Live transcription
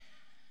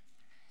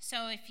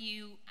So if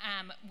you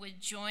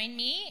would join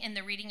me in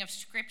the reading of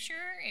Scripture,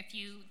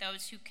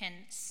 those who can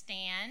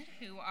stand,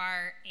 who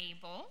are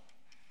able.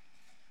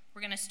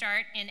 We're going to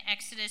start in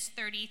Exodus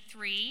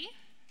 33,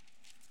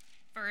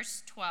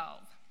 verse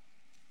 12.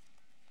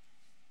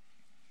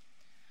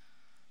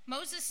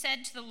 Moses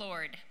said to the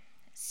Lord,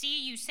 "See,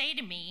 you say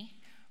to me,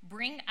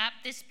 'Bring up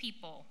this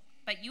people,'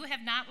 but you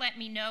have not let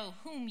me know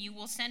whom you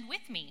will send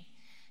with me.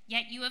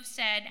 Yet you have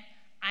said,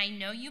 'I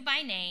know you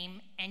by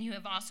name, and you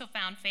have also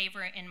found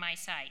favor in my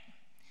sight.'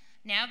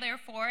 Now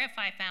therefore, if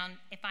I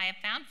have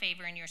found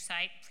favor in your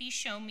sight, please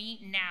show me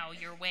now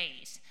your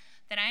ways,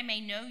 that I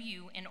may know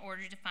you in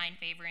order to find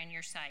favor in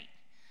your sight.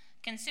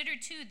 Consider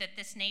too that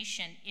this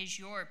nation is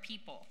your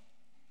people."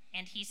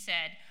 And he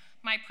said,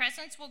 "My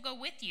presence will go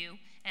with you,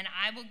 and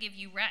I will give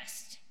you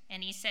rest."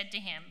 And he said to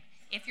him,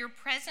 "If your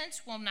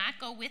presence will not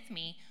go with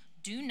me,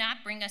 do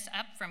not bring us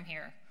up from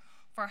here.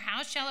 For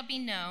how shall it be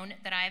known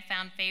that I have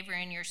found favor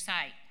in your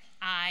sight,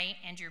 I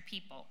and your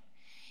people?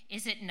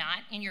 Is it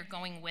not in your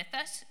going with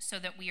us, so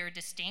that we are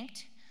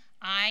distinct,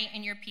 I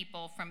and your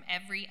people, from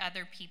every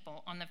other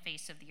people on the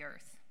face of the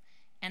earth?"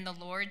 And the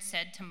Lord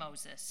said to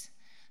Moses,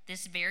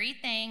 "This very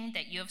thing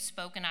that you have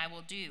spoken I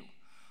will do,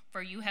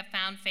 for you have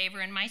found favor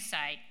in my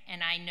sight,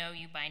 and I know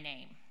you by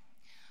name."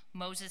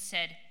 Moses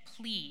said,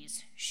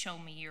 "Please show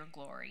me your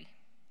glory."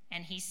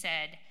 And he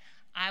said,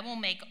 "I will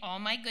make all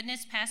my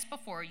goodness pass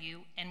before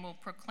you, and will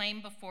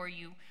proclaim before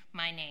you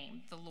my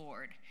name, the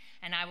Lord.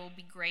 And I will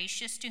be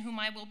gracious to whom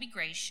I will be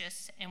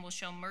gracious, and will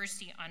show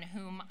mercy on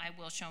whom I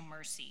will show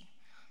mercy."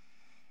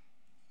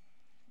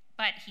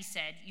 But he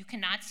said, "You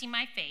cannot see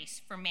my face,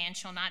 for man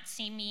shall not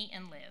see me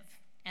and live."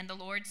 And the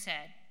Lord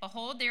said,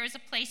 "Behold, there is a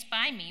place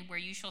by me where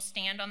you shall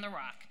stand on the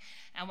rock.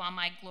 And while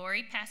my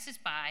glory passes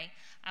by,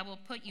 I will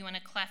put you in a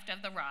cleft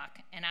of the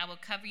rock, and I will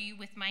cover you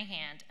with my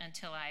hand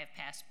until I have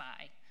passed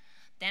by.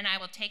 Then I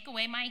will take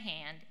away my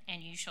hand,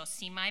 and you shall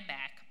see my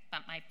back,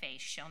 but my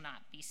face shall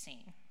not be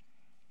seen."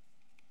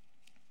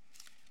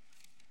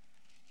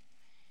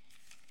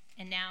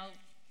 And now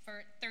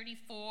for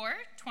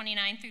 34,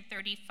 29 through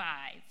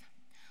 35.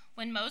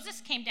 When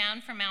Moses came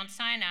down from Mount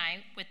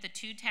Sinai with the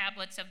 2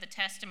 tablets of the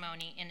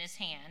testimony in his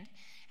hand,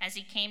 as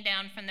he came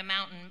down from the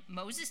mountain,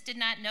 Moses did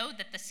not know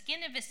that the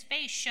skin of his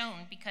face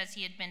shone because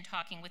he had been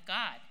talking with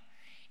God.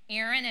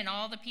 Aaron and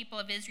all the people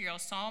of Israel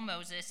saw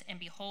Moses, and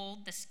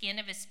behold, the skin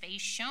of his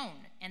face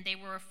shone, and they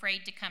were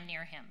afraid to come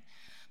near him.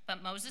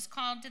 But Moses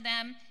called to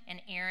them,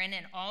 and Aaron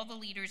and all the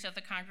leaders of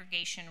the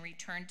congregation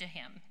returned to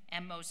him,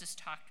 and Moses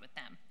talked with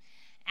them.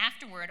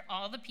 Afterward,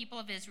 all the people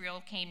of Israel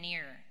came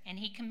near, and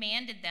he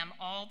commanded them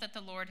all that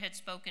the Lord had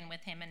spoken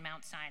with him in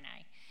Mount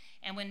Sinai.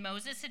 And when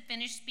Moses had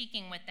finished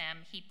speaking with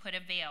them, he put a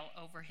veil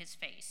over his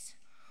face.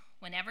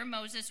 Whenever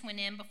Moses went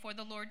in before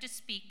the Lord to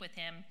speak with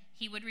him,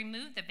 he would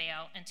remove the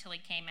veil until he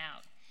came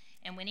out.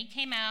 And when he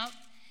came out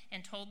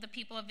and told the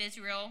people of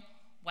Israel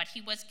what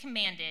he was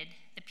commanded,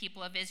 the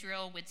people of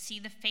Israel would see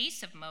the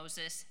face of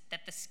Moses,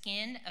 that the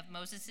skin of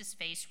Moses'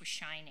 face was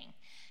shining.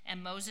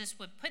 And Moses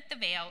would put the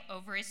veil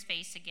over his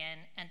face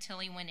again until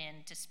he went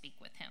in to speak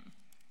with him.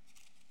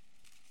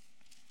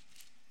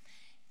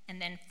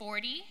 And then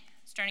 40,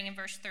 starting in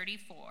verse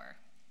 34.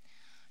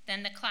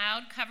 Then the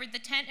cloud covered the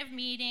tent of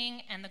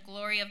meeting, and the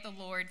glory of the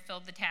Lord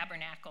filled the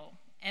tabernacle.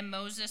 And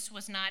Moses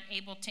was not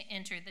able to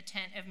enter the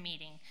tent of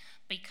meeting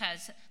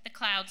because the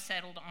cloud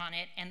settled on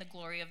it, and the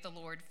glory of the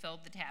Lord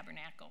filled the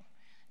tabernacle.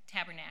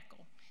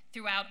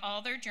 Throughout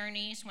all their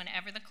journeys,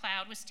 whenever the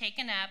cloud was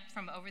taken up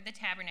from over the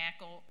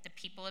tabernacle, the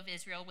people of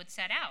Israel would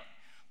set out.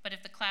 But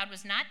if the cloud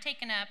was not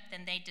taken up,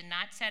 then they did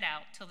not set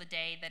out till the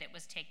day that it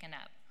was taken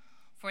up.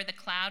 For the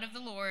cloud of the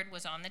Lord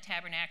was on the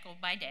tabernacle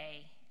by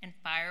day, and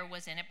fire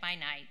was in it by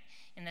night,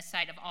 in the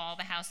sight of all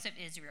the house of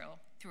Israel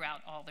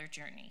throughout all their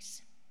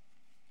journeys.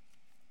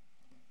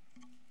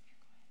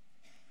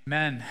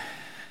 Amen.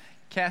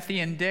 Kathy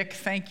and Dick,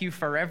 thank you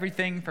for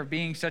everything, for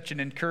being such an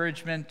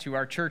encouragement to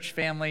our church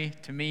family,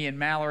 to me and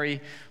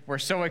Mallory. We're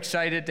so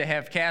excited to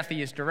have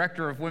Kathy as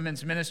Director of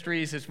Women's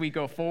Ministries as we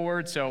go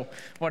forward, so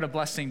what a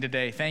blessing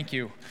today. Thank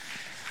you.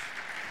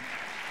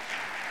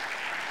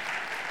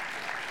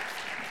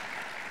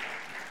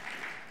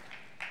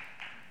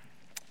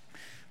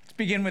 Let's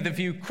begin with a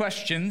few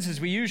questions,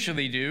 as we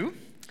usually do.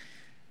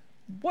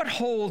 What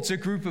holds a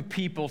group of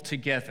people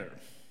together?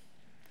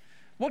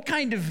 What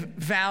kind of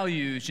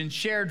values and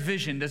shared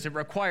vision does it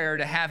require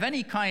to have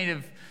any kind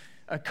of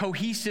a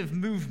cohesive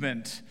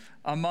movement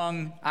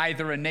among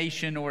either a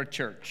nation or a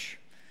church?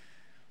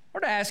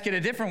 Or to ask it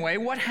a different way,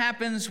 what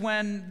happens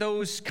when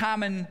those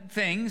common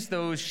things,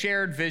 those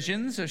shared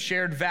visions, those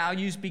shared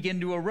values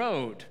begin to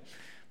erode?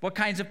 What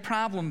kinds of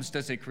problems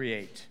does it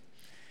create?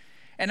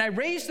 And I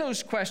raise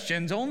those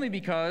questions only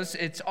because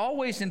it's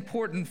always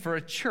important for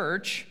a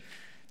church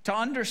to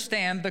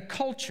understand the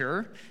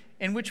culture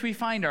in which we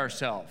find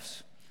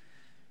ourselves.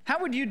 How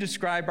would you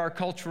describe our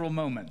cultural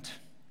moment?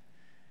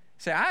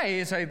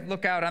 As I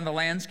look out on the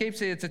landscape,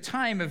 say it's a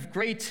time of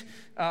great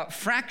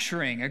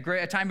fracturing,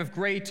 a time of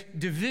great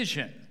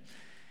division.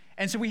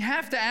 And so we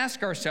have to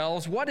ask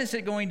ourselves, what is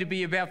it going to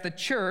be about the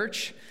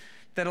church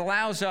that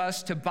allows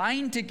us to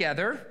bind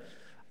together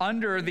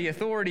under the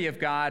authority of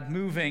God,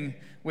 moving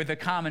with a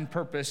common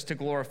purpose to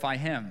glorify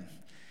Him.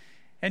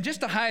 And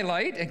just to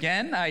highlight,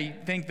 again, I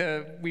think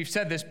we've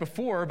said this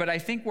before, but I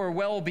think we're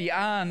well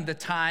beyond the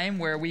time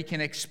where we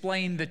can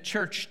explain the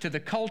church to the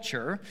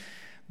culture,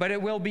 but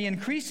it will be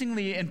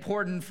increasingly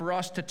important for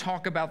us to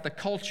talk about the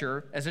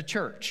culture as a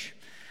church.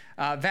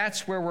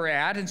 That's where we're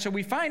at, and so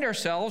we find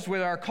ourselves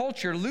with our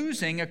culture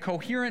losing a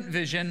coherent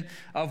vision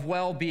of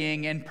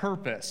well-being and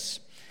purpose.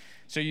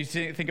 So you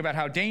think about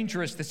how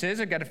dangerous this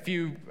is. I've got a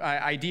few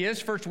ideas.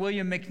 First,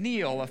 William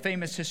McNeill, a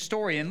famous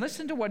historian.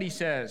 Listen to what he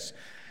says.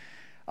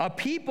 A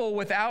people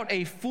without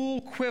a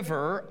full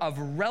quiver of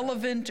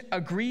relevant,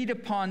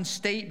 agreed-upon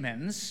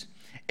statements,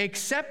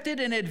 accepted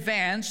in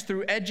advance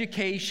through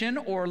education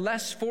or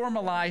less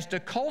formalized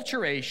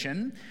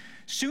acculturation,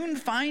 soon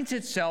finds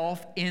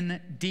itself in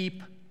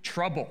deep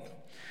trouble.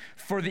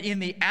 For in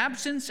the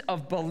absence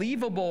of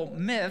believable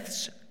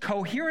myths,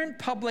 coherent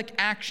public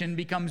action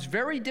becomes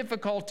very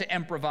difficult to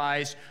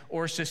improvise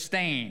or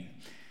sustain.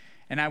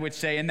 And I would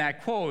say in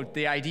that quote,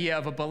 the idea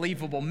of a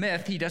believable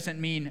myth, he doesn't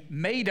mean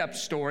made-up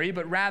story,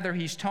 but rather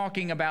he's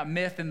talking about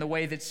myth in the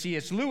way that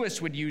C.S.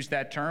 Lewis would use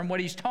that term. What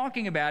he's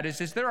talking about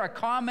is there a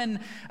common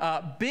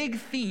big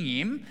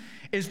theme?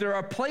 Is there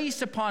a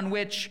place upon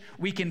which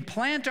we can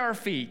plant our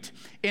feet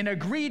in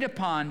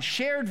agreed-upon,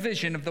 shared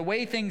vision of the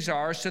way things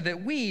are so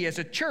that we as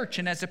a church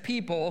and as a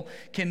people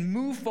can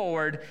move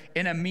forward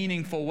in a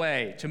meaningful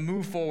way, to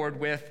move forward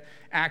with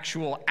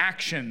actual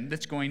action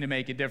that's going to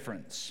make a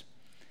difference?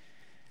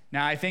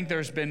 Now, I think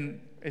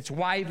it's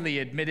widely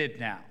admitted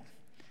now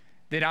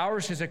that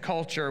ours is a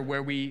culture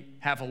where we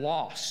have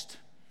lost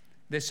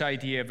this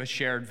idea of a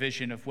shared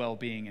vision of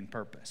well-being and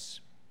purpose.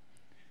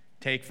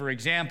 Take, for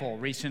example,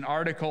 recent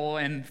article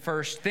in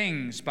First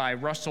Things by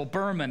Russell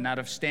Berman out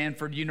of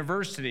Stanford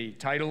University.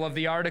 Title of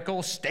the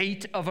article,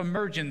 State of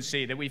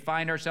Emergency, that we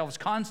find ourselves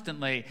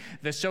constantly,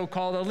 the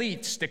so-called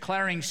elites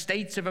declaring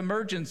states of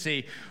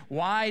emergency.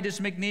 Why does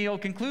McNeill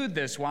conclude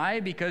this? Why?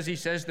 Because he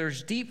says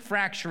there's deep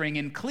fracturing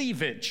and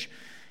cleavage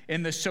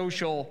in the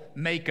social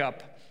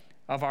makeup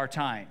of our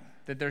time,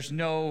 that there's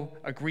no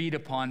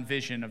agreed-upon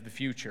vision of the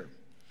future.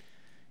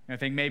 I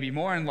think maybe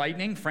more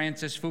enlightening,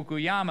 Francis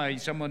Fukuyama,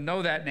 someone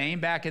know that name,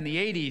 back in the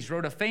 80s,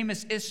 wrote a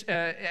famous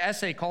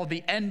essay called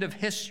The End of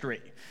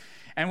History.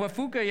 And what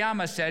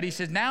Fukuyama said, he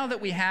said, now that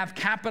we have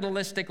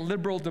capitalistic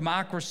liberal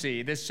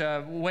democracy, this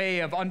way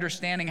of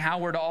understanding how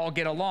we're to all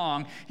get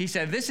along, he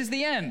said, this is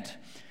the end.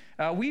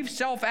 We've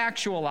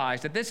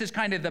self-actualized, that this is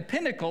kind of the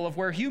pinnacle of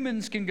where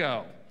humans can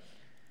go.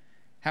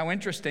 How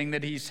interesting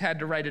that he's had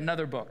to write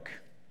another book.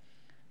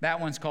 That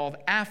one's called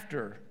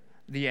After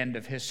the End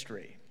of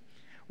History.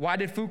 Why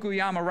did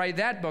Fukuyama write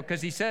that book?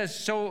 Because he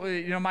says,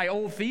 my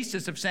old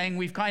thesis of saying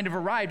we've kind of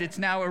arrived, it's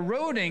now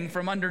eroding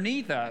from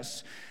underneath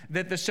us,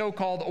 that the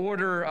so-called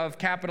order of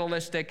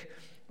capitalistic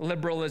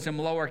liberalism,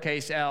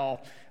 lowercase l,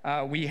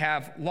 we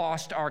have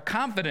lost our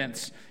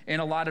confidence in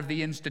a lot of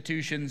the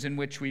institutions in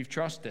which we've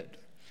trusted.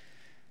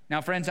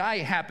 Now, friends, I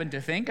happen to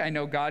think, I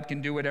know God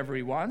can do whatever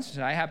He wants,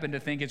 I happen to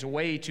think it's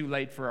way too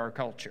late for our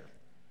culture.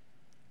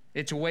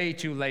 It's way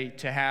too late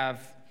to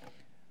have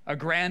a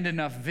grand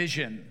enough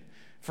vision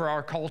for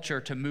our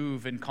culture to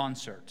move in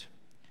concert.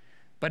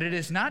 But it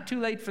is not too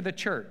late for the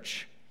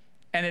church,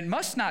 and it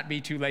must not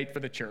be too late for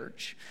the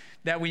church,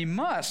 that we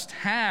must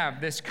have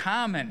this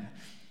common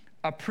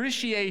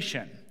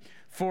appreciation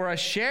for a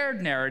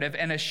shared narrative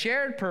and a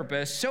shared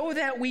purpose so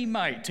that we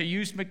might, to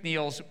use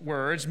McNeill's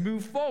words,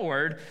 move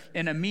forward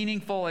in a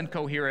meaningful and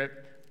coherent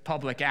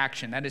public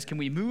action. That is, can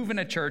we move in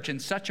a church in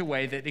such a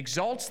way that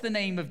exalts the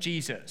name of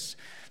Jesus,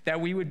 that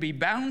we would be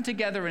bound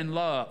together in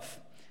love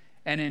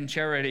and in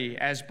charity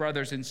as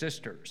brothers and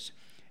sisters,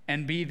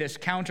 and be this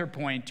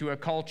counterpoint to a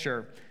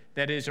culture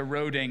that is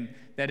eroding,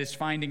 that is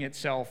finding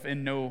itself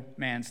in no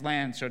man's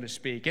land, so to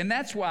speak. And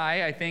that's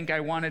why I think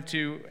I wanted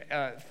to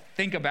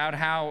think about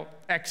how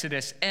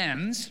Exodus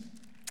ends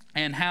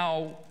and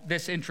how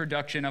this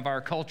introduction of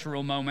our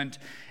cultural moment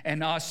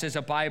and us as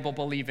a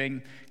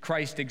Bible-believing,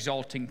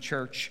 Christ-exalting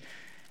church,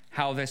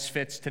 how this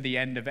fits to the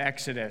end of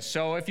Exodus.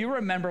 So if you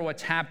remember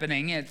what's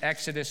happening at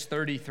Exodus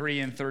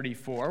 33 and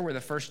 34, where the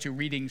first two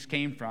readings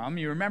came from,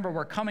 you remember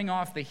we're coming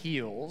off the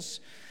heels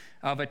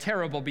of a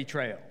terrible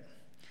betrayal.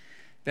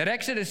 That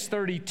Exodus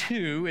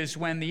 32 is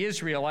when the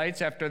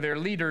Israelites, after their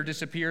leader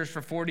disappears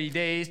for 40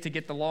 days to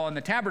get the law and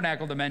the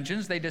tabernacle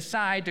dimensions, they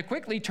decide to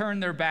quickly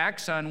turn their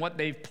backs on what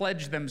they've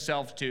pledged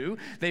themselves to.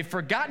 They've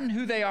forgotten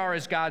who they are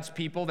as God's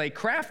people. They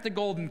craft the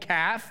golden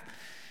calf,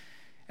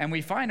 and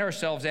we find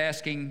ourselves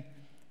asking,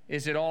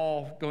 is it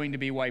all going to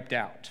be wiped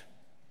out?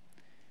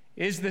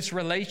 Is this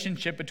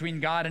relationship between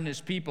God and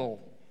His people,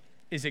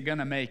 is it going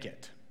to make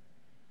it?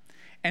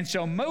 And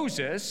so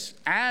Moses,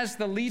 as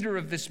the leader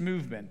of this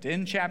movement,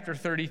 in chapter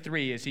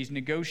 33, as he's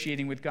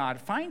negotiating with God,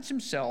 finds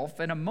himself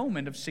in a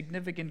moment of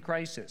significant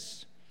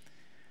crisis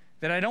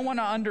that I don't want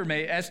to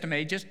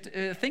underestimate. Just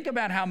think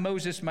about how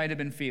Moses might have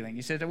been feeling.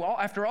 He said, well,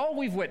 after all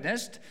we've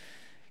witnessed,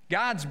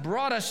 God's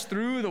brought us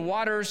through the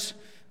waters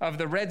of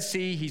the Red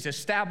Sea. He's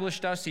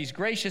established us. He's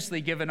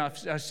graciously given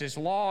us his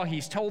law.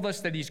 He's told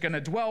us that he's going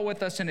to dwell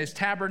with us in his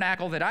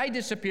tabernacle, that I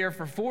disappear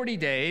for 40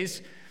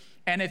 days,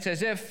 and it's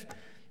as if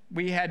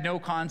we had no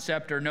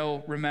concept or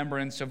no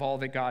remembrance of all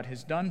that God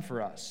has done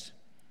for us.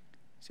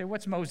 You say,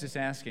 what's Moses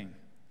asking?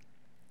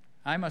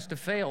 I must have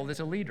failed as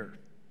a leader.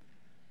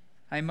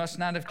 I must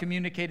not have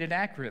communicated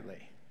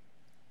accurately.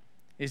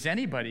 Is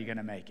anybody going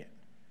to make it?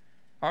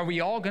 Are we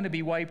all going to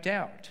be wiped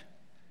out?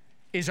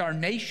 Is our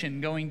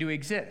nation going to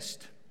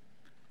exist?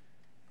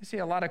 You see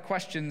a lot of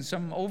questions,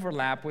 some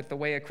overlap with the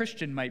way a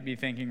Christian might be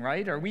thinking,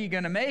 right? Are we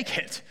going to make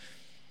it?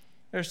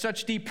 There's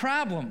such deep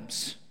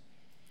problems.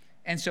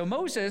 And so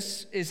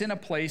Moses is in a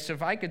place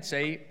of, I could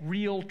say,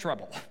 real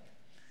trouble.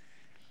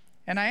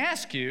 And I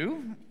ask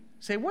you,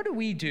 say, what do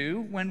we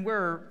do when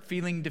we're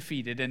feeling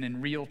defeated and in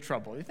real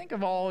trouble? You think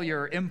of all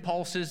your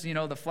impulses,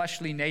 the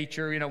fleshly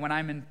nature. When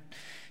I'm in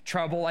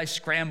trouble, I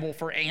scramble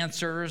for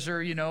answers,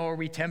 or, are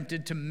we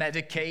tempted to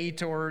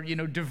medicate, or,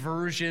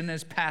 diversion,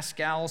 as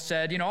Pascal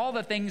said, all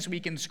the things we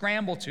can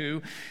scramble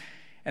to.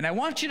 And I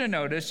want you to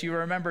notice, you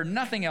remember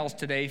nothing else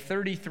today,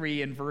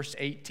 33 and verse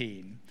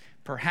 18,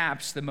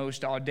 perhaps the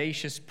most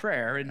audacious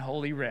prayer in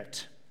Holy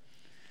Writ.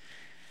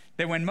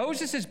 That when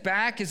Moses'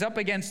 back is up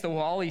against the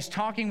wall, he's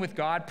talking with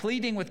God,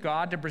 pleading with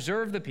God to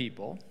preserve the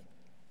people,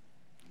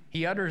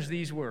 he utters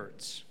these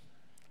words,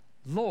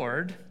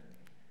 Lord,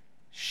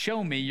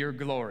 show me your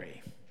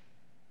glory.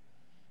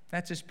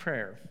 That's his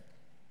prayer.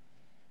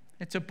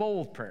 It's a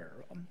bold prayer.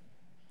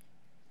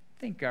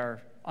 Think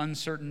our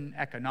uncertain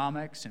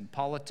economics and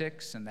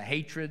politics and the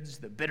hatreds,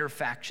 the bitter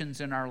factions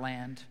in our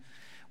land.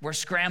 We're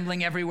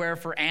scrambling everywhere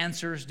for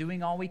answers,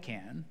 doing all we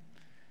can.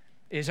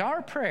 Is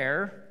our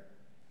prayer,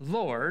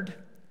 Lord,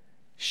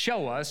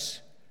 show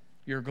us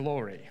your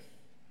glory?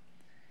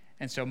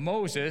 And so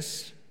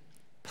Moses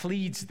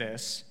pleads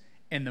this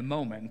in the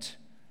moment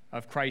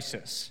of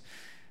crisis.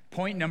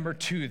 Point number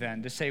 2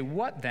 then, to say,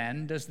 what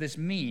then does this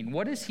mean?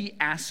 What is he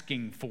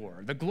asking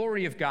for? The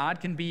glory of God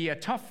can be a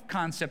tough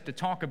concept to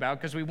talk about,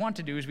 because we want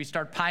to do is we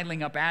start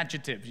piling up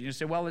adjectives. You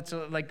say, well, it's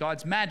like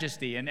God's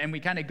majesty, and we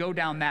kind of go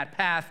down that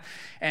path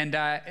and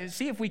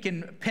see if we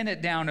can pin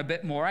it down a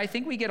bit more. I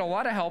think we get a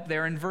lot of help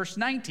there in verse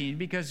 19,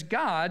 because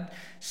God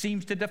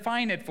seems to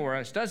define it for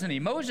us, doesn't he?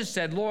 Moses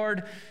said,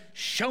 Lord,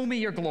 show me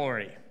your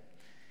glory.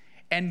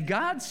 And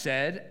God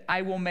said,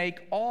 I will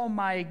make all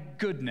my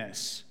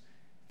goodness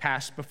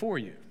pass before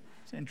you.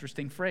 It's an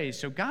interesting phrase.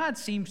 So God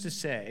seems to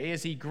say,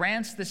 as he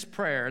grants this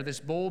prayer, this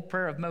bold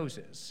prayer of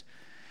Moses,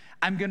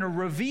 I'm going to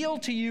reveal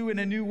to you in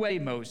a new way,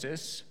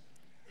 Moses,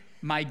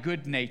 my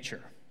good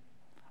nature,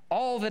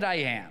 all that I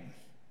am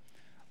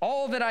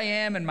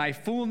in my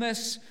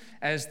fullness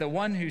as the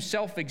one who's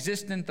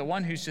self-existent, the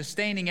one who's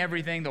sustaining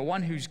everything, the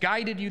one who's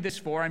guided you this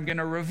far. I'm going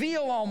to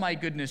reveal all my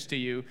goodness to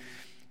you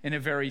in a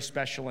very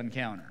special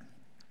encounter.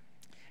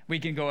 We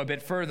can go a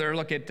bit further.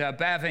 Look at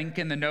Bavinck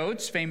in the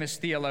notes, famous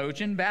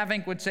theologian.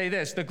 Bavinck would say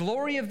this, the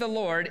glory of the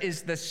Lord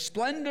is the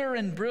splendor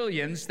and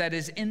brilliance that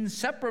is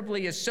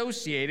inseparably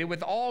associated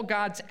with all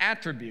God's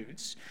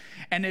attributes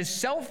and his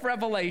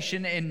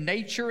self-revelation in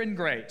nature and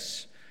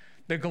grace,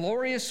 the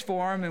glorious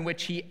form in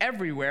which he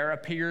everywhere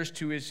appears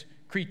to his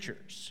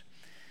creatures.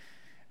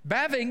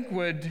 Bavinck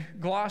would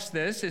gloss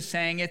this as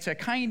saying it's a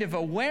kind of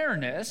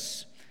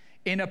awareness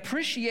in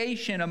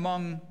appreciation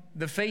among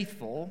the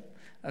faithful,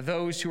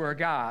 those who are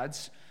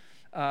God's,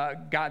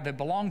 God that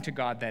belong to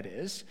God, that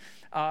is,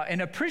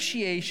 an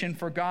appreciation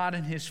for God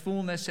and his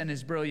fullness and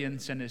his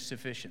brilliance and his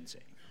sufficiency.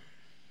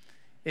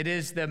 It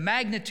is the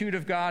magnitude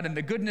of God and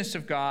the goodness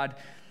of God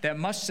that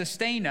must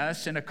sustain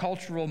us in a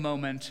cultural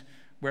moment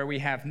where we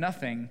have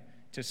nothing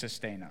to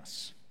sustain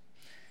us.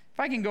 If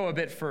I can go a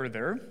bit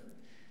further,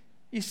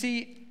 you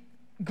see,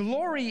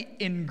 glory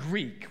in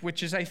Greek,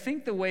 which is, I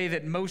think, the way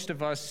that most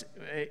of us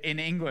in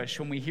English,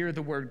 when we hear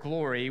the word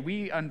glory,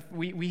 we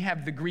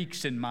have the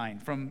Greeks in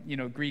mind from,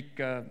 Greek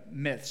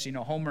myths,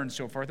 Homer and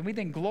so forth. And we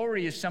think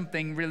glory is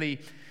something really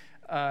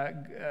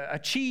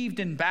achieved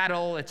in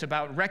battle. It's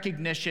about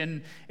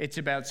recognition. It's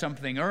about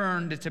something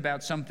earned. It's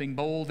about something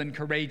bold and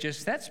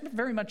courageous. That's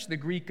very much the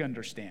Greek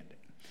understanding.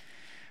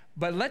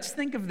 But let's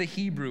think of the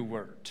Hebrew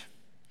word.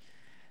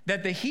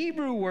 That the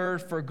Hebrew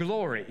word for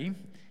glory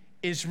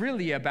is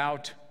really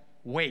about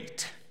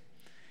weight.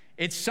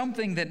 It's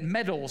something that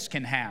metals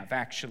can have,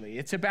 actually.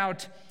 It's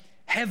about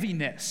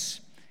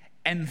heaviness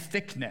and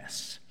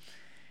thickness.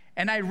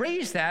 And I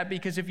raise that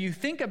because if you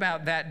think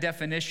about that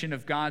definition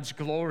of God's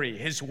glory,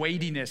 his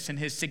weightiness and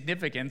his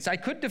significance, I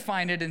could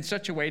define it in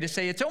such a way to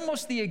say it's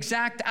almost the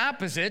exact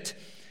opposite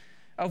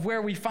of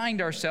where we find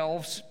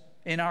ourselves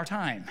in our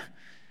time.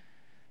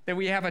 That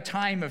we have a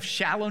time of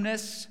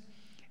shallowness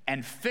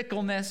and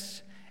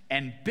fickleness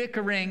and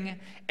bickering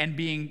and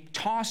being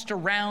tossed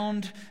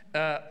around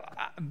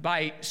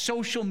by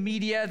social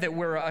media, that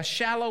we're a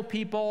shallow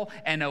people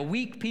and a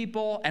weak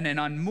people and an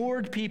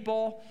unmoored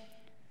people.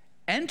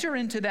 Enter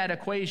into that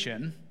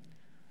equation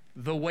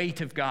the weight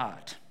of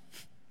God,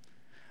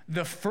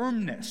 the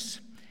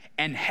firmness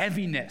and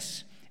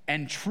heaviness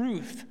and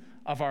truth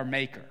of our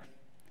Maker.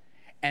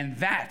 And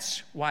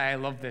that's why I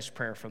love this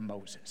prayer from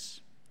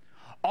Moses.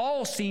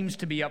 All seems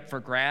to be up for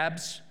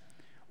grabs.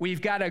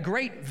 We've got a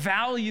great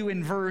value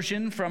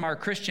inversion from our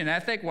Christian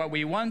ethic. What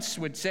we once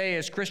would say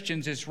as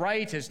Christians is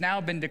right has now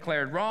been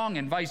declared wrong,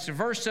 and vice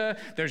versa.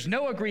 There's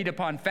no agreed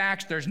upon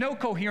facts. There's no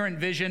coherent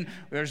vision.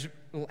 There's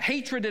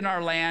hatred in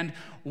our land.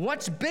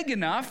 What's big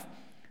enough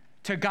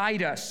to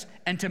guide us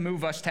and to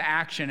move us to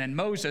action? And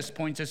Moses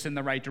points us in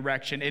the right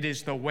direction. It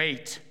is the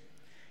weight.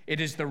 It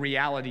is the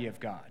reality of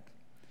God.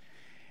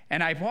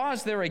 And I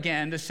pause there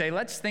again to say,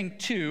 let's think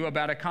too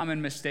about a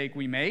common mistake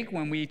we make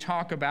when we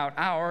talk about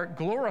our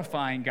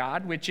glorifying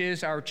God, which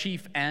is our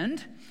chief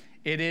end.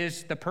 It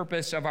is the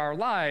purpose of our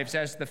lives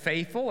as the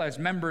faithful, as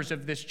members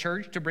of this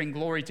church, to bring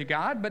glory to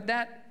God. But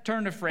that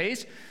turn of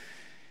phrase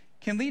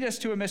can lead us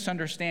to a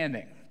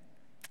misunderstanding.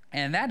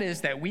 And that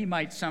is that we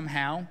might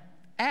somehow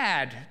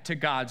add to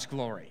God's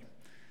glory.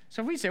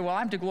 So if we say, well,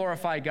 I'm to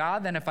glorify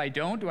God, then if I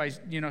don't, do I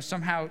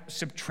somehow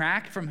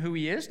subtract from who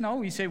he is? No,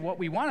 we say what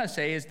we want to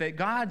say is that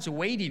God's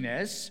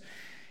weightiness,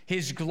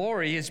 his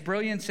glory, his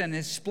brilliance, and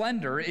his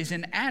splendor is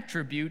an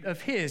attribute of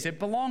his. It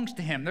belongs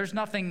to him. There's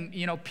nothing,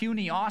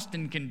 puny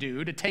Austin can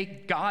do to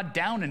take God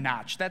down a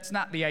notch. That's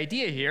not the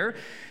idea here.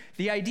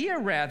 The idea,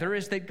 rather,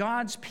 is that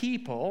God's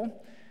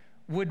people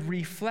would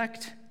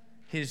reflect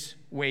his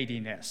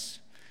weightiness,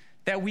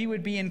 that we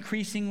would be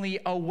increasingly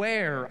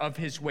aware of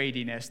his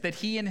weightiness, that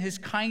he in his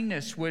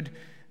kindness would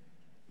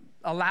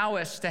allow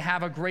us to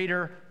have a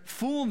greater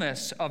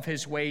fullness of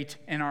his weight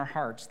in our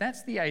hearts.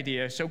 That's the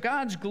idea. So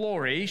God's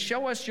glory,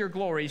 show us your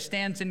glory,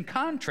 stands in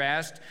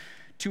contrast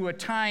to a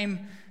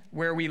time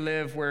where we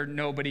live where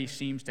nobody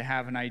seems to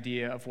have an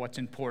idea of what's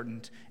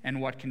important and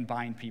what can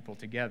bind people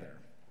together.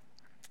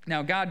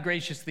 Now, God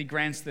graciously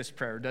grants this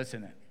prayer,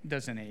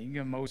 doesn't he?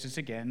 Moses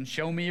again,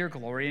 show me your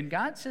glory, and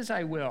God says,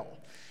 I will.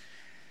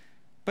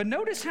 But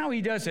notice how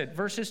he does it,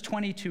 verses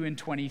 22 and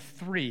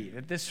 23,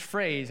 that this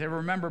phrase, I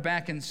remember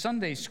back in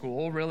Sunday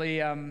school,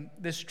 really,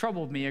 this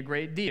troubled me a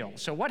great deal.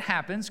 So what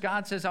happens?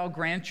 God says, I'll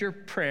grant your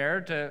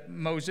prayer to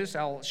Moses,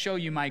 I'll show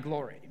you my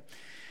glory.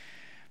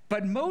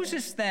 But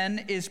Moses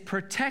then is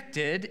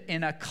protected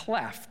in a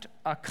cleft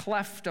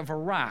of a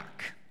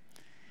rock.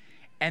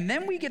 And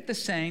then we get the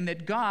saying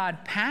that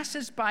God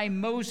passes by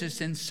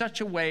Moses in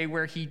such a way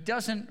where he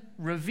doesn't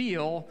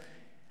reveal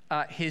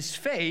his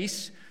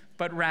face,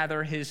 but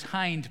rather his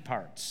hind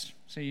parts.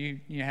 So you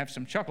have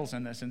some chuckles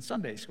in this in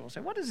Sunday school.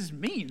 So what does this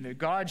mean that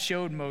God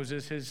showed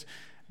Moses his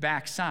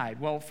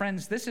backside? Well,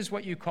 friends, this is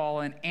what you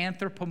call an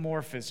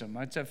anthropomorphism.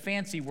 It's a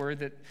fancy word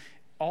that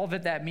all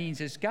that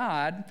means is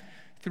God,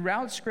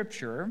 throughout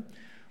Scripture,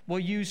 will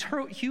use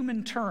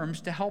human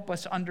terms to help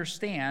us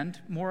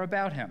understand more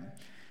about him.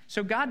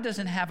 So God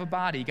doesn't have a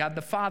body. God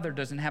the Father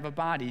doesn't have a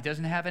body. He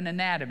doesn't have an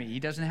anatomy. He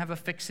doesn't have a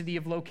fixity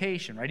of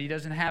location, right? He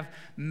doesn't have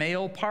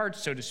male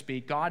parts, so to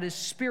speak. God is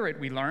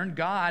spirit, we learned.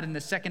 God, in the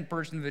second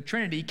person of the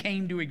Trinity,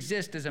 came to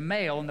exist as a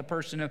male in the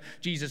person of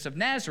Jesus of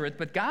Nazareth.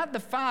 But God the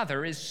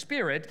Father is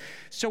spirit.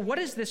 So what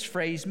does this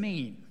phrase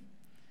mean?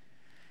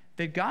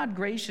 That God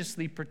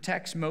graciously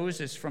protects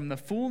Moses from the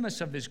fullness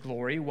of his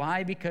glory.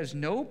 Why? Because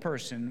no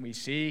person, we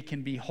see,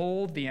 can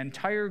behold the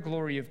entire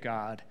glory of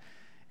God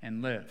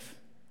and live.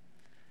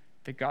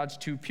 That God's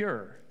too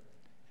pure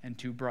and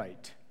too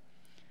bright.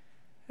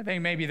 I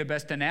think maybe the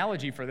best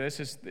analogy for this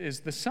is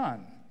the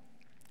sun.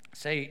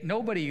 Say,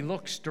 nobody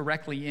looks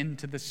directly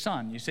into the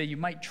sun. You say you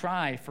might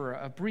try for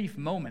a brief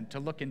moment to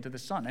look into the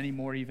sun, any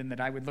more even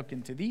than I would look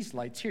into these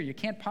lights here. You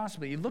can't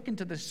possibly. You look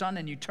into the sun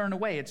and you turn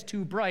away. It's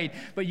too bright,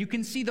 but you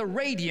can see the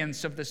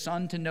radiance of the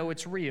sun to know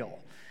it's real.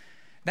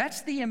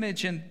 That's the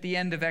image in the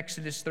end of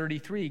Exodus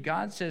 33.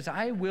 God says,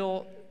 I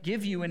will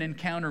give you an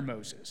encounter,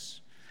 Moses,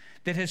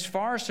 that has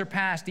far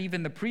surpassed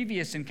even the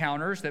previous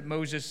encounters that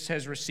Moses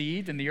has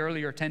received in the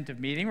earlier tent of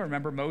meeting.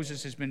 Remember,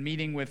 Moses has been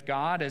meeting with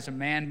God as a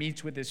man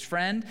meets with his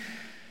friend.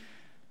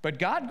 But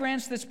God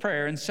grants this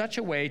prayer in such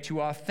a way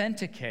to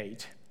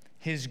authenticate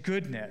his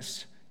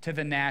goodness to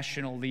the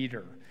national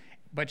leader,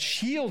 but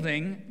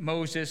shielding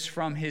Moses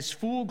from his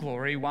full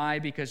glory. Why?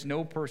 Because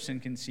no person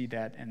can see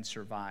that and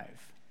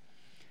survive.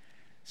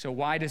 So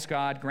why does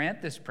God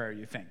grant this prayer,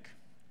 you think?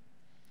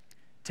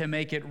 To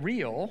make it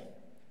real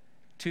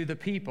to the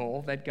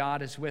people that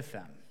God is with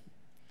them.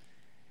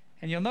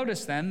 And you'll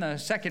notice then the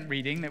second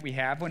reading that we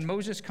have, when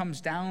Moses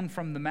comes down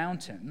from the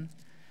mountain,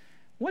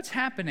 what's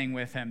happening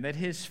with him? That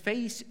his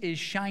face is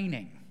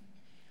shining.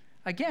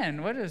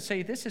 Again, what does it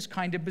say? This is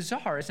kind of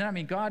bizarre, isn't it? I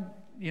mean, God,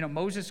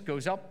 Moses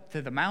goes up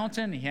to the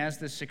mountain. He has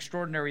this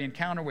extraordinary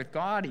encounter with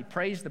God. He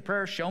prays the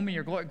prayer, show me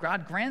your glory.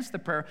 God grants the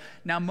prayer.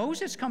 Now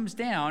Moses comes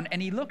down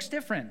and he looks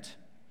different.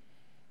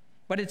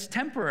 But it's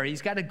temporary.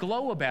 He's got a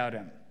glow about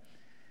him.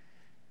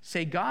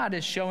 Say, God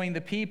is showing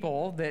the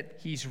people that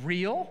he's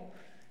real,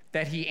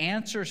 that he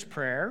answers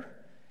prayer,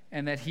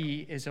 and that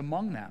he is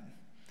among them.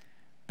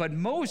 But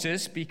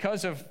Moses,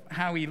 because of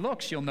how he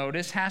looks, you'll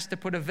notice, has to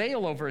put a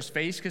veil over his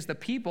face because the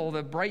people,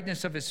 the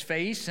brightness of his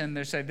face, and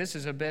they say this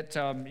is a bit,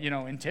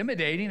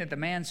 intimidating that the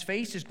man's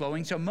face is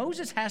glowing. So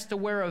Moses has to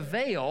wear a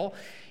veil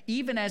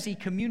even as he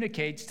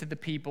communicates to the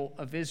people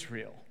of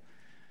Israel.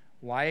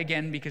 Why?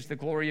 Again, because the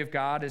glory of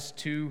God is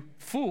too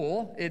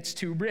full, it's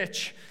too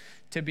rich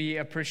to be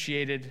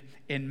appreciated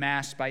in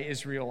mass by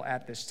Israel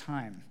at this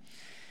time.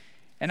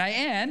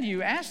 And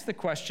you asked the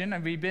question,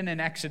 and we've been in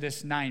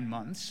Exodus 9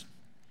 months.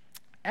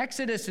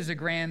 Exodus is a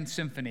grand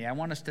symphony. I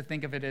want us to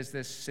think of it as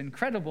this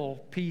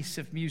incredible piece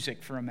of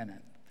music for a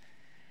minute.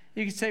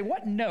 You could say,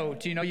 what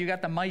note? You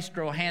got the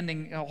maestro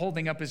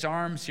holding up his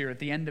arms here at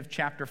the end of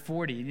chapter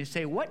 40. And you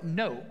say, what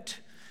note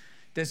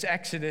does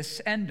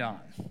Exodus end on?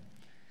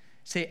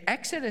 Say,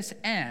 Exodus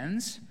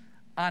ends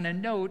on a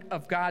note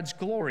of God's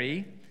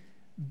glory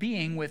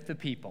being with the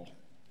people.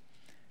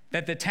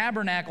 That the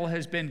tabernacle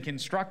has been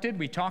constructed.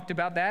 We talked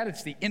about that.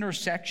 It's the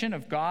intersection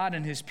of God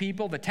and his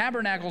people. The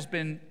tabernacle's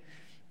been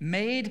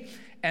made,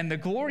 and the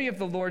glory of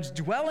the Lord's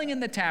dwelling in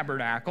the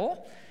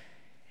tabernacle.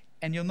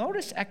 And you'll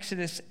notice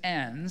Exodus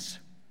ends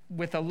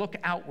with a look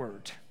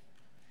outward.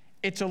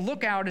 It's a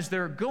look out as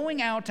they're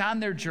going out on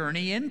their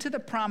journey into the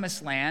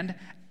promised land.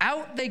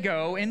 Out they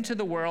go into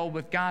the world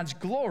with God's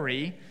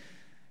glory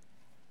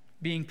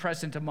being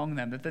present among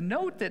them. That the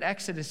note that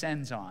Exodus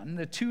ends on,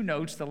 the two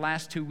notes, the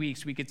last 2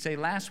 weeks, we could say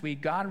last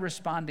week, God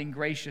responding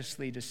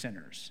graciously to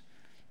sinners.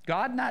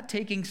 God not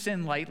taking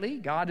sin lightly.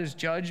 God is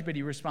judge, but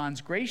he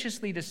responds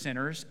graciously to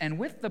sinners, and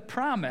with the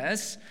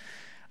promise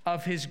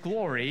of his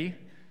glory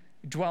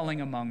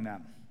dwelling among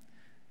them.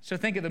 So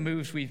think of the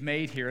moves we've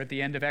made here at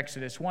the end of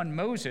Exodus 1.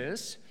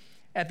 Moses,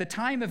 at the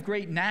time of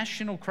great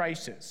national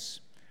crisis,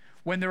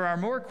 when there are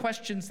more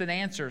questions than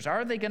answers,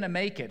 are they going to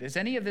make it? Is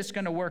any of this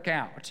going to work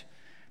out?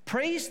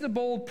 Prays the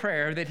bold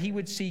prayer that he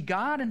would see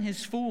God in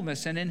his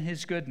fullness and in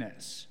his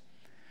goodness.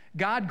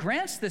 God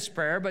grants this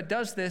prayer, but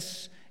does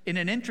this in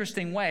an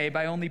interesting way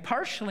by only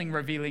partially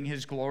revealing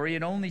his glory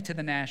and only to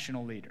the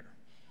national leader.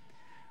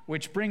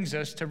 Which brings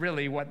us to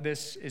really what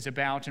this is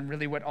about and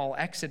really what all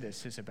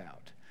Exodus is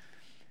about.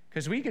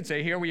 Because we could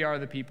say, here we are,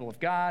 the people of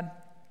God.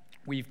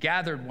 We've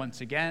gathered once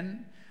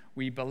again.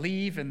 We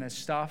believe in this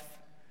stuff.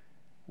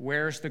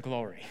 Where's the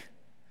glory?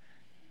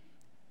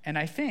 And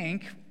I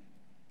think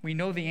we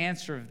know the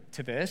answer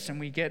to this, and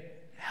we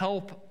get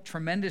help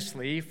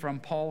tremendously from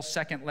Paul's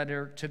second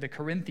letter to the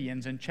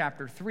Corinthians in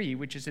chapter 3,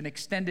 which is an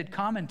extended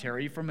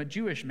commentary from a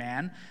Jewish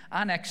man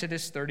on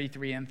Exodus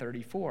 33 and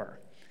 34.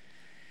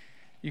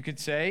 You could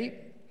say,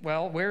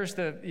 well, where's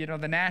the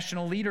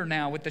national leader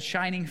now with the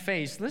shining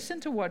face? Listen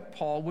to what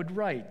Paul would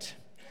write.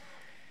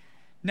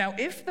 Now,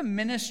 if the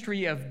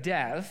ministry of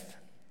death,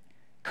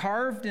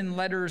 carved in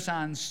letters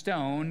on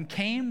stone,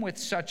 came with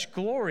such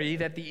glory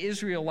that the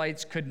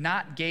Israelites could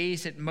not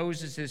gaze at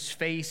Moses'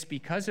 face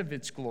because of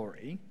its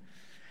glory,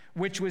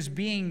 which was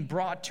being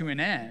brought to an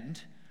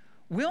end,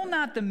 will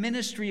not the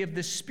ministry of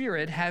the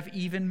Spirit have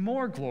even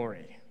more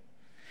glory?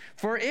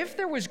 For if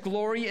there was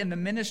glory in the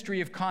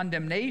ministry of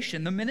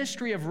condemnation, the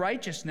ministry of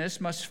righteousness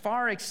must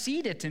far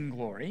exceed it in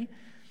glory.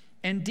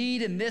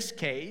 Indeed, in this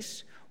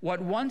case, what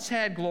once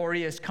had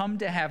glory has come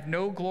to have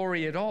no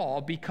glory at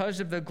all because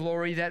of the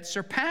glory that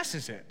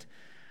surpasses it.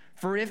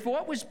 For if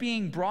what was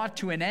being brought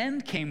to an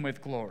end came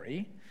with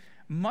glory,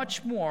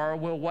 much more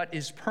will what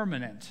is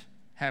permanent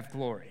have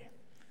glory.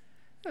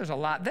 There's a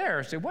lot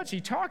there. So what's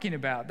he talking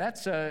about?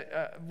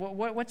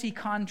 What's he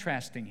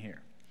contrasting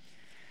here?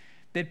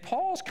 That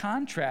Paul's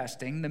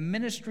contrasting the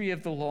ministry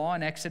of the law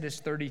in Exodus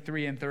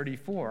 33 and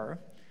 34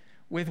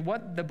 with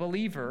what the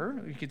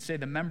believer, you could say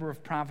the member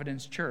of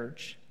Providence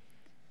Church,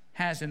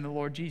 has in the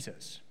Lord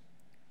Jesus.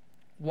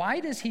 Why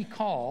does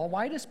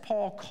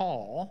Paul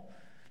call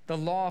the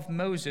law of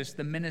Moses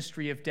the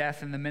ministry of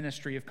death and the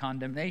ministry of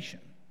condemnation?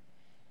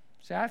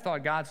 See, I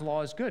thought God's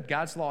law is good.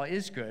 God's law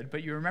is good,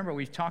 but you remember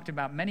we've talked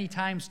about many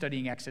times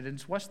studying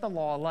Exodus. What's the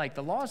law like?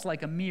 The law is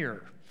like a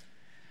mirror.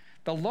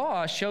 The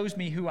law shows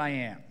me who I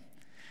am.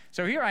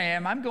 So here I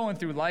am, I'm going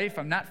through life,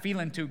 I'm not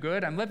feeling too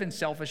good, I'm living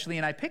selfishly,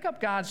 and I pick up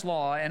God's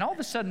law, and all of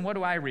a sudden, what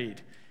do I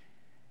read?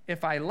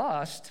 If I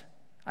lust,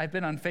 I've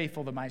been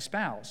unfaithful to my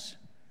spouse.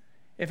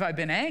 If I've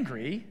been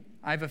angry,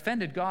 I've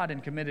offended God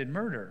and committed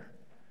murder.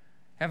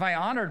 Have I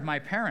honored my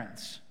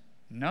parents?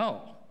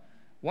 No.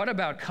 What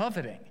about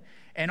coveting?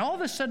 And all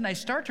of a sudden, I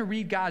start to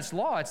read God's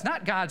law. It's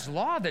not God's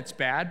law that's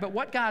bad, but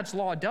what God's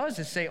law does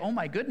is say, oh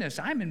my goodness,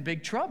 I'm in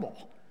big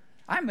trouble.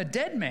 I'm a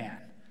dead man.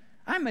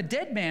 I'm a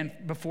dead man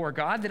before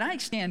God, that I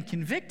stand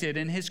convicted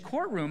in his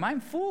courtroom.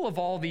 I'm full of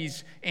all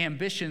these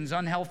ambitions,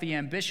 unhealthy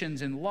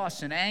ambitions and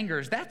lusts and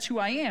angers. That's who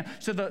I am.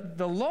 So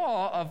the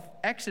law of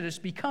Exodus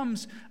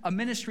becomes a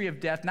ministry of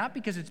death, not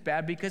because it's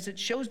bad, because it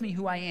shows me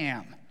who I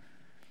am,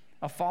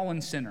 a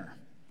fallen sinner.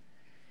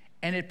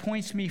 And it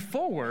points me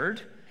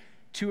forward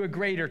to a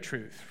greater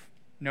truth.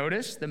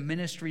 Notice the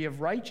ministry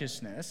of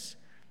righteousness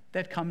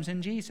that comes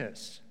in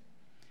Jesus.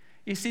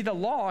 You see, the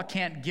law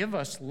can't give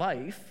us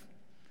life.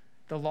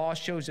 The law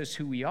shows us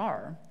who we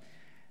are.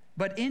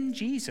 But in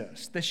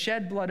Jesus, the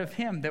shed blood of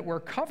him, that we're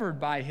covered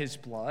by his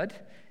blood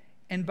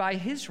and by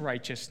his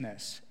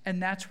righteousness.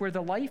 And that's where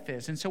the life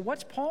is. And so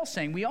what's Paul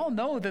saying? We all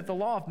know that the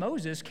law of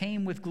Moses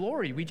came with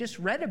glory. We just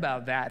read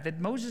about that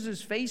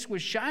Moses' face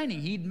was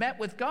shining. He'd met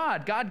with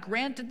God. God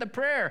granted the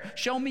prayer,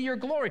 show me your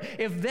glory.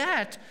 If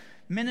that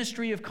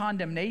ministry of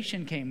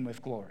condemnation came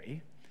with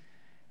glory,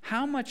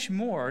 how much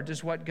more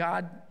does what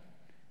God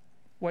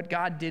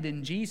did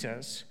in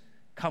Jesus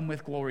come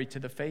with glory to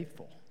the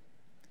faithful?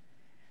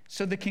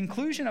 So the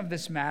conclusion of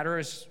this matter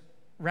is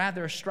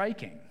rather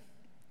striking,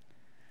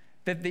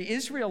 that the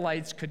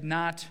Israelites could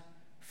not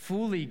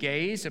fully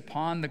gaze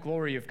upon the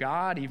glory of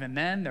God. Even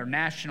then, their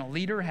national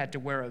leader had to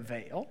wear a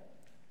veil.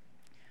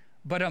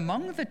 But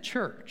among the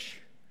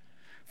church,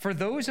 for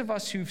those of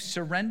us who've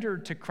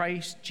surrendered to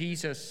Christ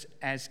Jesus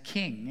as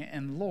King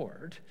and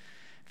Lord,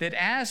 that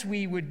as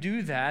we would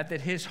do that,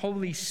 that his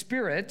Holy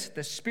Spirit,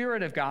 the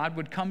Spirit of God,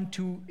 would come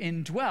to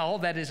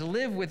indwell, that is,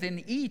 live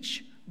within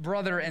each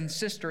brother and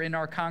sister in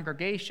our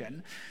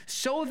congregation,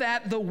 so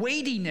that the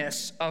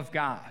weightiness of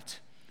God,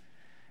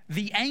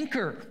 the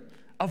anchor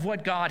of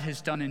what God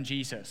has done in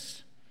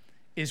Jesus,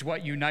 is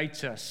what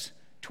unites us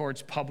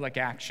towards public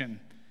action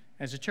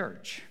as a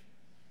church.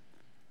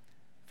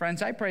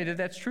 Friends, I pray that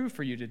that's true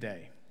for you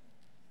today.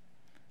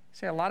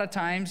 See, a lot of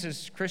times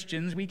as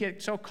Christians, we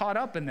get so caught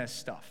up in this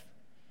stuff.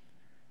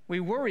 We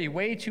worry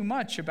way too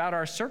much about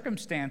our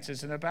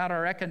circumstances and about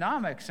our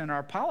economics and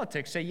our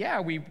politics. Say,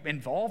 yeah, we're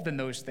involved in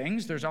those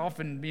things. There's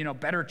often,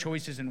 better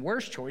choices and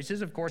worse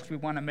choices. Of course, we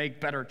want to make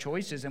better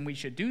choices, and we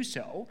should do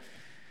so.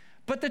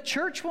 But the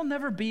church will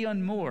never be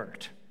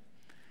unmoored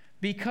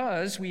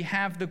because we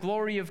have the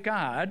glory of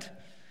God,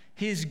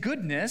 his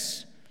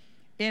goodness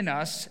in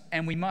us,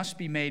 and we must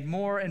be made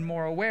more and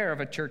more aware of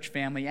a church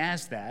family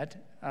as that,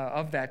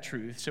 of that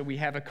truth, so we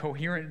have a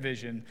coherent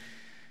vision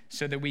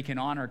so that we can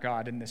honor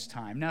God in this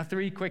time. Now,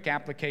 3 quick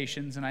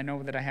applications, and I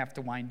know that I have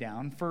to wind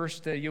down.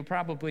 First, you'll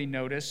probably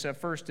notice,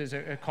 first is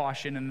a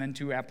caution and then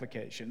 2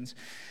 applications.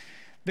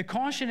 The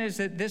caution is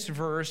that this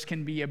verse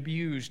can be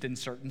abused in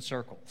certain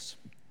circles.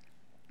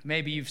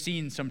 Maybe you've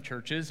seen some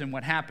churches, and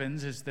what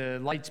happens is the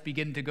lights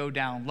begin to go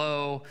down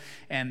low,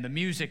 and the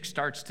music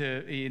starts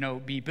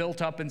to, be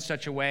built up in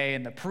such a way,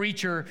 and the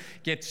preacher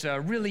gets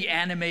really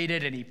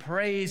animated, and he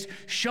prays,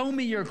 "Show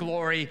me your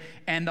glory,"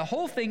 and the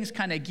whole thing's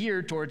kind of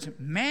geared towards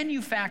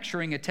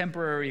manufacturing a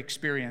temporary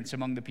experience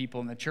among the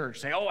people in the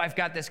church. Say, "Oh, I've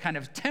got this kind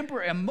of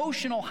temporary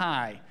emotional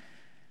high."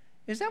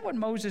 Is that what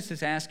Moses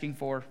is asking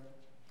for?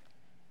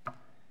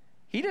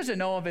 He doesn't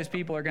know if his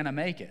people are going to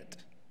make it.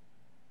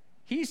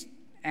 He's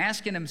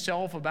asking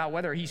himself about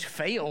whether he's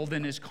failed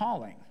in his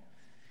calling.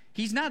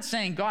 He's not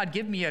saying, "God,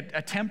 give me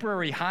a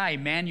temporary high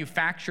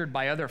manufactured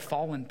by other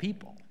fallen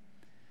people."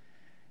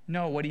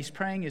 No, what he's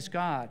praying is,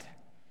 "God,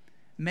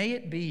 may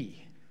it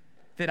be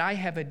that I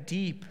have a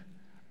deep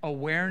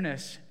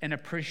awareness and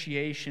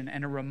appreciation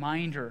and a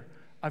reminder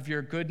of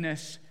your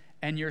goodness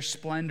and your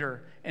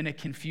splendor in a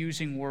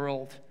confusing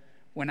world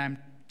when I'm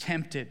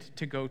tempted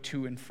to go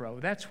to and fro."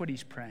 That's what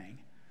he's praying.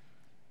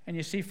 And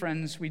you see,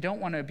 friends, we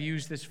don't want to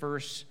abuse this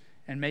verse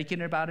and make it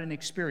about an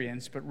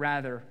experience, but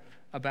rather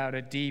about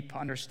a deep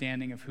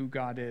understanding of who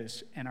God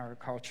is in our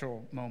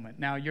cultural moment.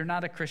 Now, you're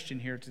not a Christian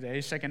here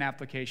today. Second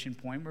application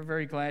point, we're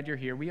very glad you're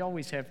here. We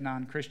always have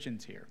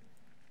non-Christians here.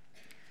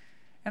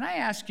 And I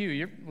ask you,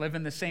 you live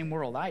in the same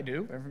world I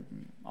do,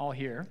 all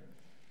here.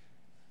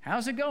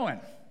 How's it going?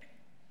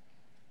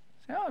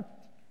 So,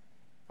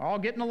 all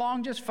getting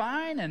along just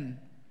fine and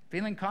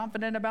feeling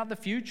confident about the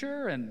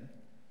future, and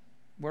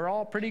we're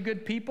all pretty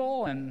good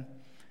people, and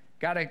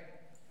got to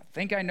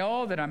think I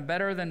know that I'm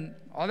better than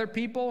other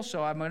people,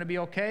 so I'm going to be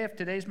okay if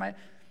today's my...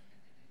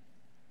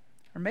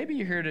 Or maybe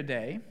you're here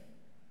today,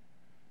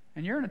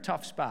 and you're in a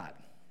tough spot.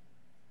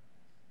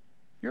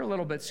 You're a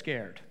little bit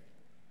scared.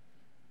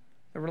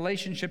 The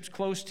relationships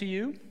close to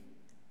you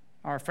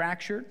are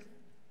fractured.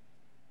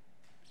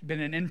 You've been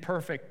an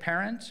imperfect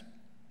parent,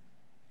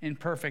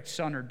 imperfect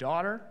son or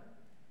daughter,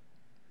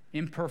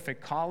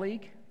 imperfect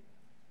colleague.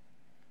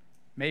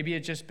 Maybe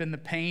it's just been the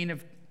pain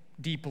of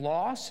deep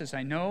loss, as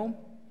I know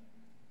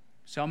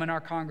some in our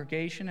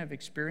congregation have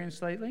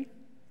experienced lately.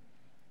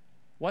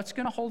 What's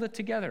going to hold it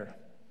together?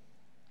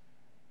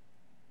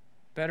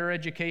 Better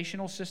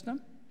educational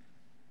system?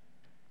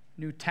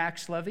 New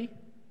tax levy?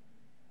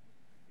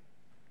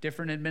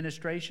 Different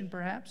administration,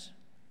 perhaps?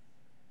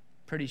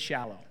 Pretty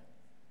shallow.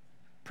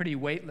 Pretty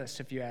weightless,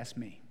 if you ask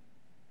me.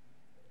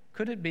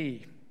 Could it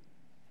be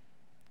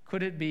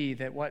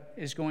that what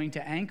is going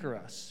to anchor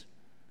us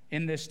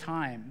in this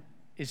time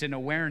is an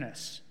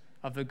awareness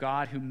of the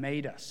God who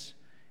made us,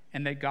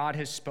 and that God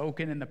has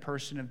spoken in the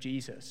person of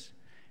Jesus,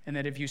 and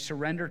that if you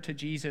surrender to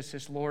Jesus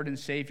as Lord and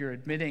Savior,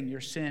 admitting your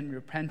sin,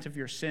 repent of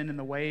your sin in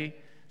the ways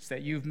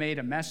that you've made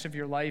a mess of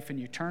your life, and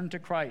you turn to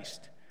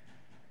Christ,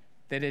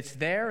 that it's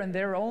there and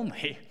there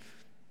only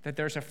that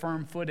there's a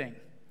firm footing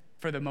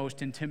for the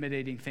most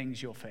intimidating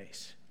things you'll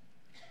face.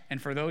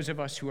 And for those of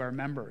us who are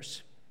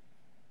members,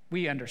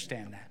 we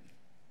understand that.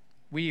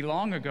 We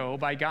long ago,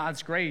 by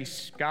God's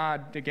grace,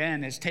 God,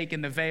 again, has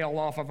taken the veil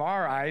off of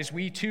our eyes.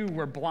 We too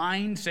were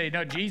blind, say,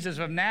 "No, Jesus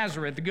of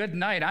Nazareth, good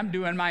night, I'm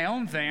doing my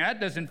own thing. That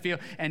doesn't feel..."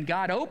 And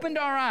God opened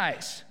our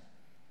eyes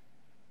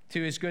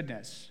to his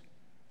goodness,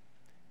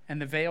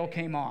 and the veil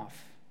came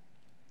off.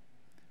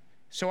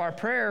 So our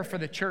prayer for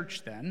the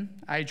church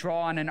then, I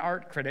draw on an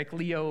art critic,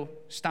 Leo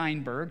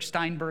Steinberg.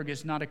 Steinberg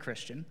is not a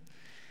Christian.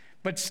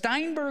 But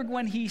Steinberg,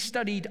 when he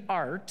studied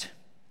art,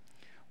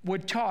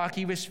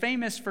 he was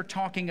famous for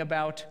talking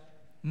about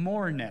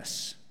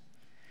moreness.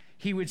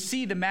 He would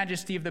see the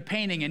majesty of the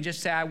painting and just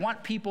say, I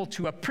want people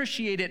to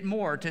appreciate it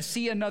more, to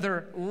see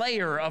another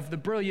layer of the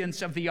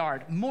brilliance of the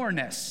art,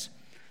 moreness.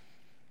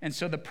 And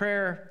so the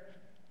prayer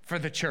for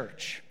the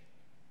church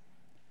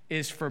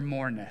is for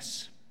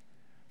moreness,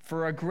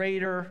 for a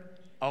greater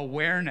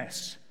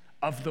awareness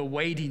of the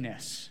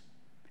weightiness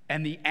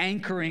and the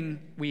anchoring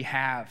we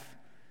have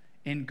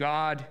in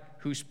God,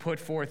 who's put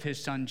forth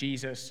his Son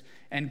Jesus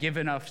and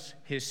given us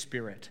his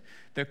Spirit.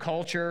 The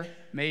culture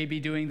may be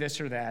doing this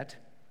or that,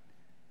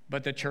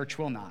 but the church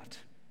will not.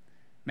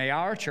 May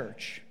our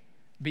church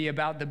be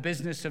about the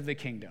business of the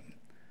kingdom,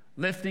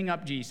 lifting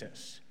up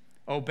Jesus,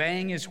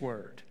 obeying his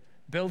word,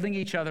 building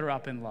each other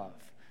up in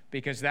love,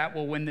 because that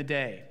will win the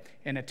day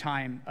in a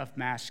time of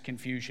mass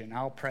confusion.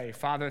 I'll pray.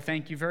 Father,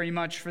 thank you very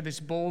much for this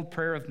bold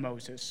prayer of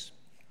Moses.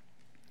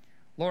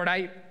 Lord,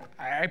 I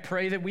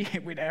pray that we'd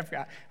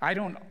have, I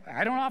don't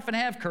often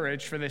have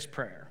courage for this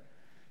prayer.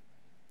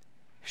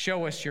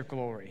 Show us your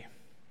glory.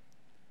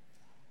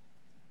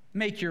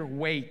 Make your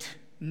weight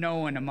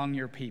known among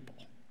your people.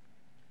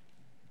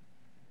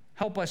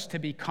 Help us to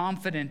be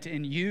confident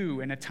in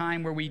you in a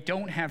time where we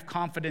don't have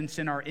confidence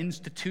in our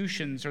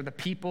institutions or the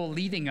people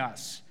leading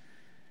us.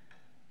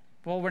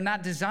 Well, we're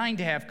not designed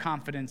to have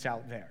confidence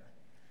out there.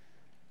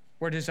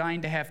 We're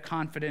designed to have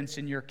confidence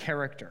in your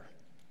character.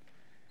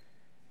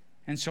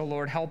 And so,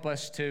 Lord, help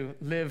us to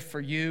live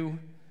for you,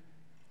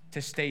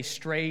 to stay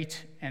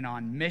straight and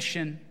on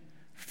mission,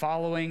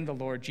 following the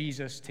Lord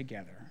Jesus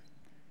together.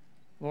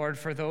 Lord,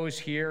 for those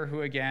here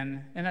who,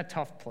 again, in a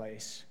tough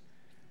place,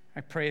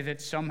 I pray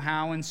that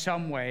somehow, in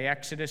some way,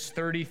 Exodus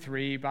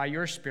 33, by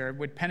your Spirit,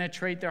 would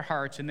penetrate their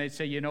hearts and they'd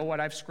say, you know what,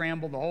 I've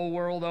scrambled the whole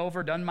world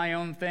over, done my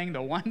own thing.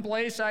 The one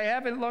place I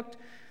haven't looked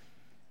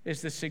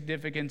is the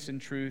significance and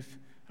truth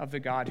of the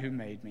God who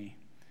made me.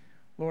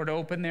 Lord,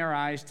 open their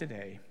eyes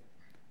today.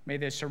 May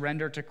they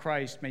surrender to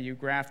Christ. May you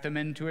graft them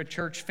into a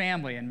church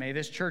family, and may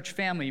this church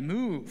family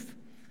move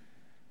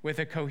with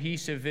a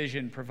cohesive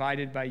vision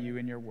provided by you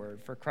in your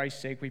word. For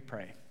Christ's sake we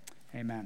pray. Amen.